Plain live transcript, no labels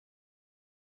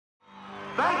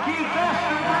Thank you, best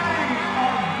remains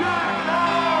of Good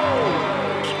Now!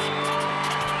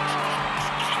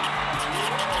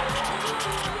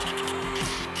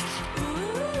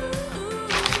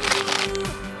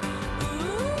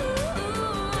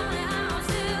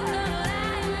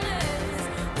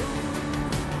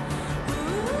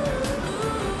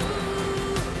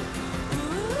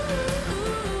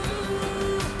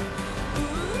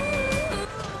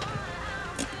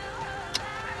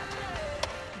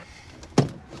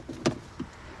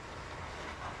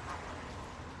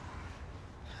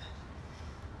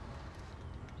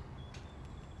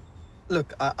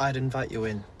 Look, I'd invite you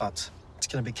in, but it's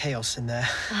going to be chaos in there.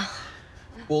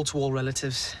 Wall-to-wall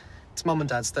relatives. It's Mum and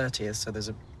Dad's 30th, so there's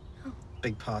a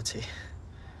big party.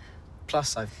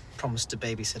 Plus, I've promised to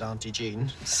babysit Auntie Jean,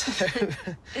 so...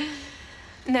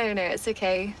 No, it's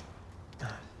okay.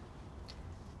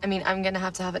 I mean, I'm going to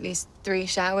have at least 3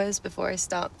 showers before I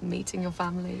start meeting your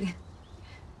family.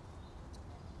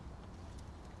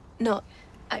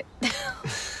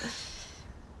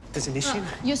 There's an issue?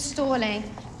 You're stalling.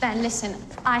 Ben, listen,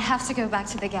 I have to go back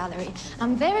to the gallery.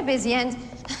 I'm very busy and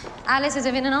Alice is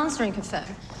even answering her phone.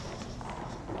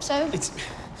 So? It's...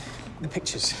 the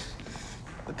pictures.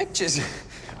 The pictures.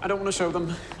 I don't want to show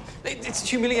them. It's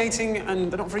humiliating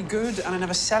and they're not very good and I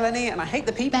never sell any and I hate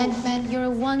the people. Ben, you're a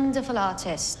wonderful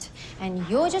artist and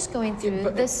you're just going through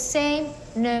the same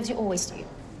nerves you always do.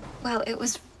 Well, it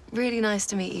was really nice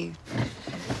to meet you.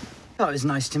 Oh, it was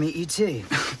nice to meet you too.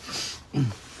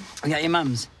 I got your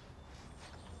mum's.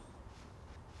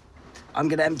 I'm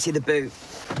gonna empty the boot.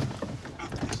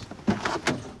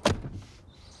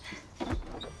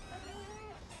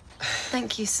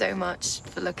 Thank you so much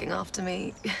for looking after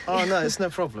me. Oh, no, it's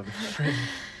no problem.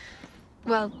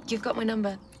 Well, you've got my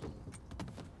number.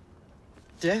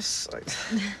 Yes?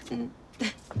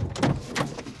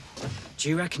 Do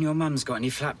you reckon your mum's got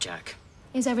any flapjack?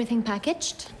 Is everything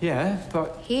packaged? Yeah,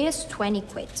 but... Here's 20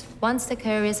 quid. Once the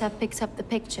couriers have picked up the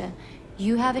picture,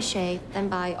 you have a shave, then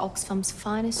buy Oxfam's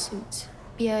finest suit.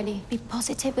 Be early. Be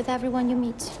positive with everyone you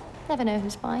meet. Never know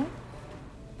who's buying.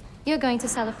 You're going to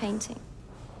sell a painting.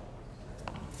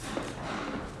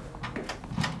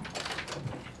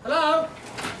 Hello?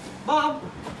 Mum?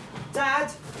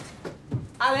 Dad?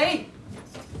 Ali?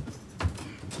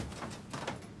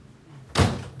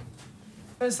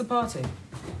 Where's the party?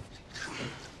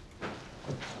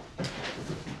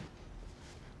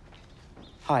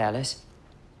 Hi, Alice.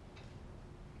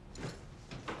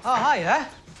 Oh, hiya.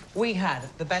 We had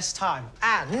the best time.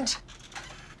 And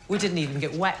we didn't even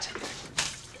get wet.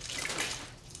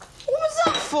 What was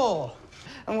that for?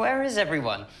 And where is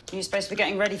everyone? You're supposed to be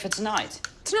getting ready for tonight.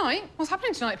 Tonight? What's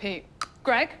happening tonight, Pete?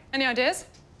 Greg, any ideas?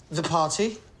 The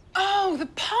party. Oh, the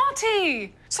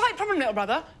party! Slight problem, little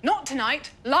brother. Not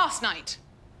tonight, last night.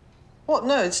 What?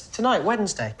 No, it's tonight,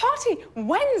 Wednesday. Party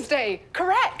Wednesday,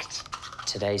 correct.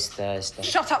 Today's Thursday.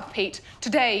 Shut up, Pete.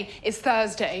 Today is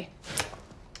Thursday.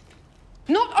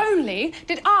 Not only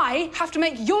did I have to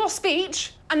make your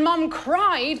speech and Mum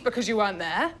cried because you weren't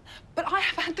there, but I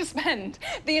have had to spend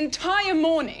the entire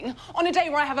morning on a day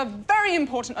where I have a very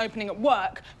important opening at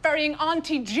work, ferrying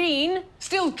Auntie Jean,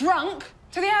 still drunk,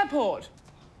 to the airport.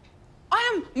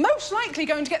 I am most likely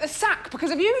going to get the sack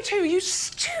because of you two, you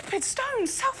stupid, stone,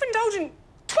 self-indulgent,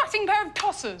 twatting pair of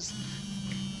tossers.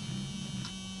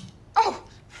 Oh,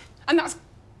 and that's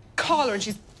Carla, and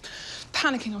she's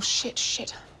panicking. Oh,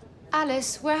 shit.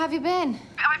 Alice, where have you been?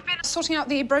 I've been sorting out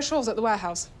the brochures at the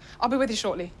warehouse. I'll be with you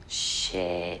shortly.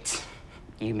 Shit.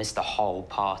 You missed the whole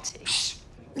party.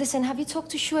 Listen, have you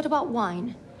talked to Stuart about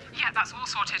wine? Yeah, that's all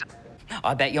sorted.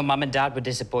 I bet your mum and dad were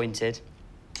disappointed.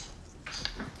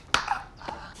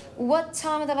 What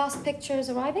time are the last pictures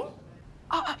arriving?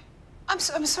 I'm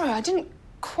sorry, I didn't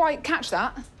quite catch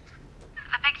that. The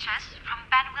pictures from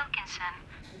Ben Wilkinson.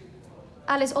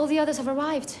 Alice, all the others have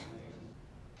arrived.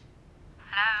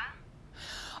 Hello?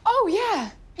 Oh,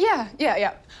 yeah.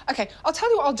 OK, I'll tell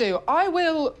you what I'll do. I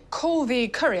will call the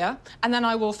courier, and then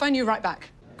I will phone you right back.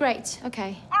 Great,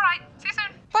 OK. All right, see you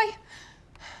soon. Bye.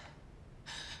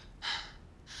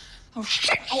 Oh,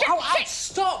 shit!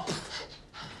 Stop!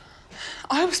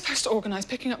 I was supposed to organise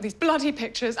picking up these bloody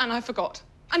pictures, and I forgot.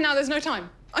 And now there's no time.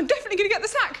 I'm definitely going to get the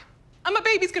sack. And my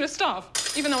baby's going to starve,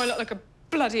 even though I look like a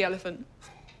bloody elephant.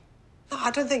 No,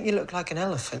 I don't think you look like an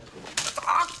elephant.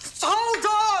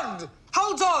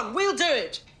 Hold on! We'll do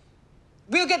it.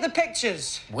 We'll get the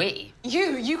pictures. We?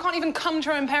 You can't even come to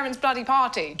your own parents' bloody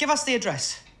party. Give us the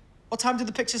address. What time do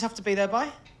the pictures have to be there by?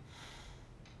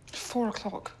 4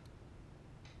 o'clock.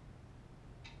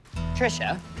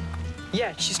 Trisha?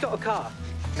 Yeah, she's got a car,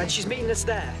 and she's meeting us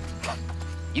there.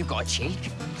 You got a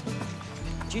cheek.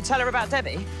 Did you tell her about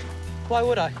Debbie? Why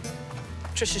would I?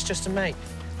 Trisha's just a mate.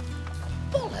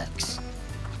 Bollocks!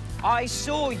 I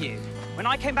saw you. When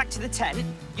I came back to the tent,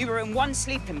 you were in one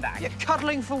sleeping bag. You're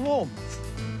cuddling for warmth.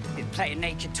 You'd play a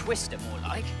naked twister, more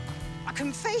like. I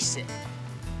couldn't face it.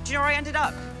 Do you know where I ended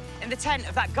up? In the tent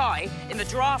of that guy in the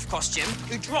giraffe costume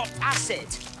who dropped acid.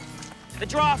 The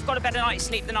giraffe got a better night's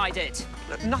sleep than I did.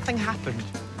 Look, nothing happened.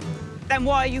 Then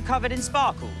why are you covered in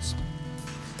sparkles?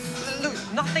 Look,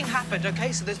 nothing happened,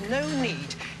 OK? So there's no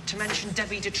need to mention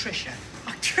Debbie to Trisha.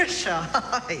 Oh, Trisha,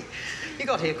 hi. You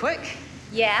got here quick.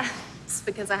 Yeah, it's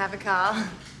because I have a car.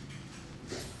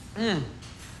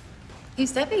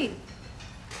 Who's Debbie?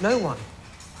 No one.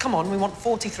 Come on, we want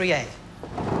 43A.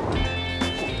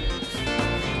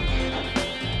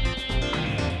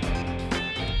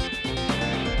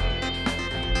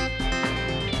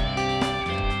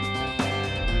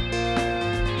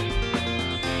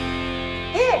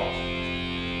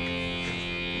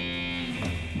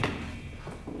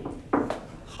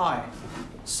 Hi.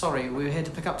 Sorry, we were here to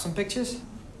pick up some pictures.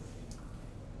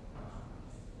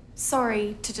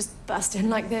 Sorry to just bust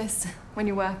in like this when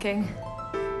you're working.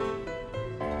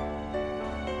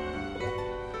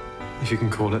 If you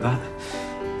can call it that.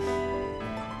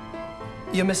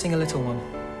 You're missing a little one.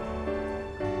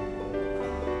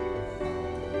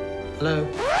 Hello?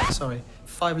 Sorry.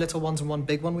 5 little ones and 1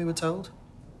 big one, we were told.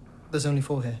 There's only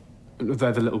 4 here.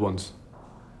 They're the little ones.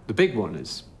 The big one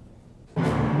is...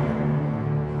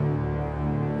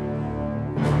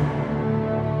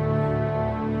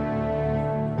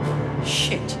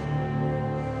 Shit.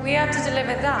 We have to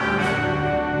deliver that.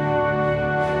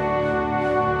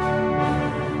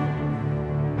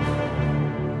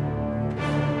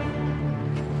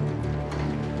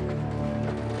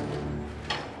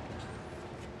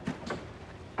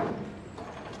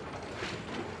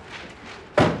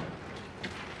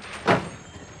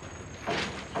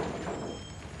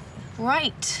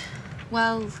 Right.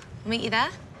 Well, meet you there.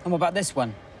 And what about this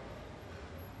one?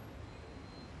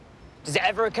 Does it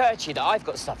ever occur to you that I've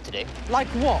got stuff to do? Like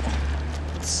what?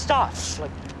 Stuff,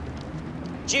 like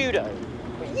judo.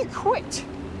 You quit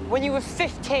when you were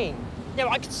 15. Yeah,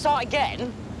 I could start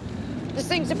again. There's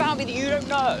things about me that you don't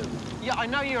know. Yeah, I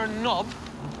know you're a knob.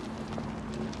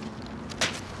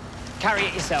 Carry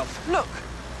it yourself. Look,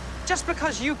 just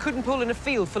because you couldn't pull in a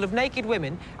field full of naked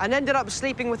women and ended up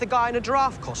sleeping with a guy in a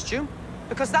giraffe costume,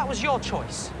 because that was your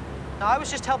choice. Now, I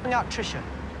was just helping out Trisha.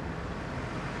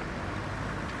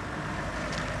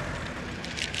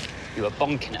 You were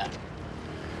bonking her.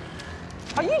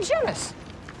 Are you jealous?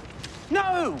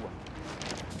 No!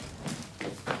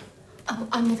 Oh,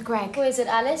 I'm with Greg. Who is it,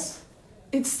 Alice?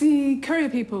 It's the courier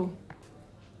people.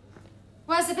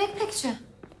 Where's the big picture?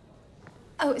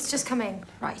 Oh, it's just coming.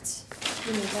 Right.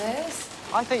 Give me those.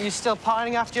 I think you're still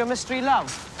pining after your mystery love.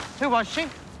 Who was she?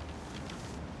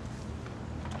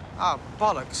 Oh,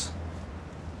 bollocks.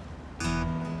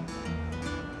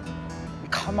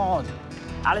 Come on.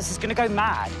 Alice is gonna go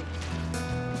mad.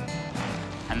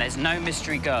 And there's no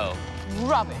mystery girl.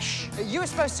 Rubbish. You were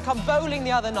supposed to come bowling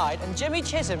the other night, and Jimmy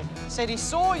Chisholm said he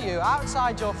saw you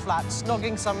outside your flat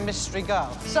snogging some mystery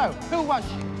girl. So, who was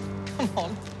she? Come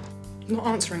on. Not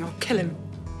answering, I'll kill him.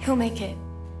 He'll make it.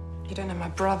 You don't know my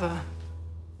brother.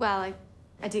 Well,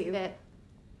 I do a bit.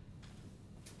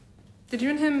 Did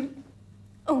you and him...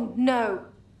 Oh, no.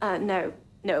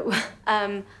 No.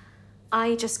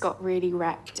 I just got really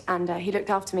wrecked, and he looked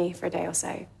after me for a day or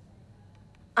so.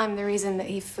 I'm the reason that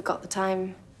he forgot the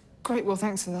time. Great, well,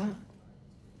 thanks for that.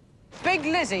 Big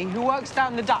Lizzie, who works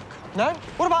down the duck. No?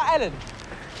 What about Ellen?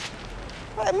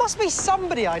 Well, it must be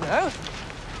somebody I know.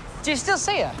 Do you still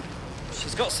see her?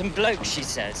 She's got some bloke, she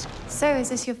says. So, is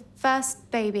this your first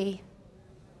baby?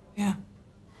 Yeah.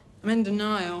 I'm in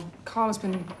denial. Carla's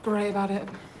been great about it.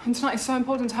 And tonight is so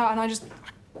important to her, and I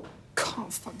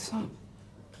can't fuck this up.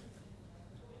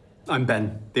 I'm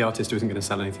Ben, the artist who isn't going to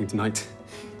sell anything tonight.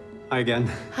 Hi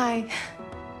again. Hi.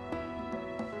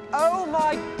 Oh,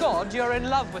 my God, you're in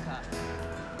love with her.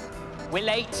 We're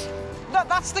late. No,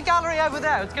 that's the gallery over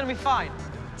there. It's going to be fine.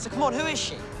 So, come on, who is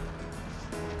she?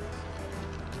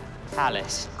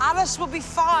 Alice. Alice will be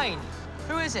fine.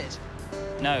 Who is it?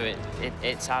 No,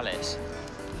 it's Alice.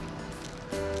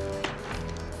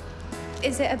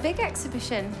 Is it a big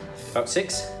exhibition? About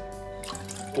 6.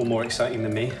 All more exciting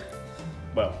than me.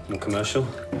 Well, more commercial.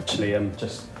 Actually,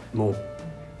 just more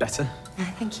better.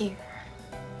 Thank you.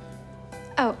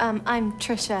 Oh, I'm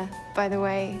Trisha, by the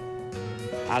way.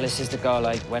 Alice is the girl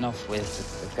I went off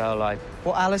with, the girl I...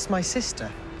 Well, Alice, my sister.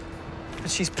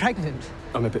 But she's pregnant.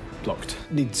 I'm a bit blocked.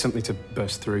 Need something to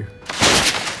burst through.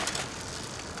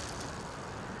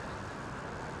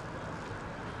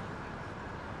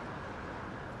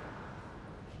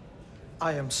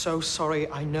 I am so sorry.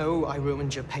 I know I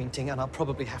ruined your painting, and I'll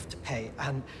probably have to pay.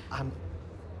 And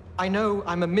I know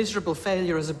I'm a miserable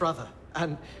failure as a brother.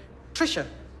 And Trisha,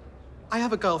 I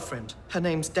have a girlfriend. Her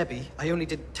name's Debbie. I only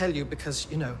didn't tell you because,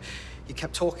 you know, you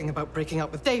kept talking about breaking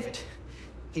up with David.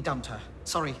 He dumped her.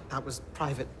 Sorry, that was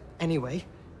private anyway.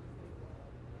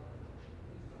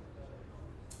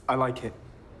 I like it.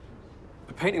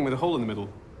 A painting with a hole in the middle.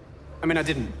 I mean, I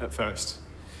didn't at first.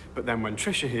 But then when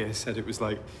Trisha here said it was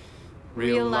like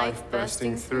real life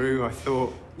bursting through, I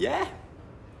thought, yeah.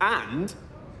 And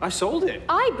I sold it.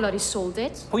 I bloody sold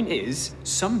it. Point is,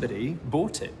 somebody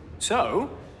bought it. So,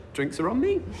 drinks are on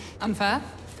me. Unfair.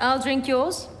 I'll drink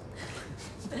yours.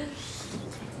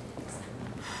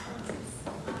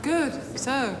 Good.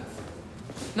 So,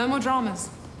 no more dramas.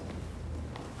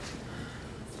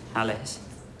 Alice,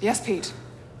 Yes, Pete.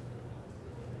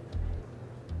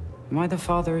 am I the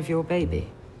father of your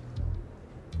baby?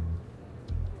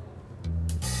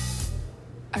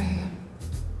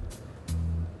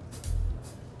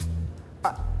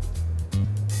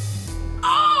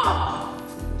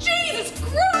 Jesus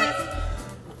Christ!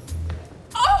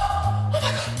 Oh my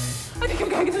God! I think I'm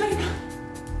going into labor.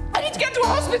 I need to get to a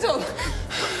hospital.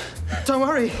 Don't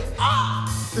worry.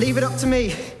 Leave it up to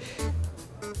me.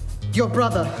 Your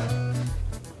brother.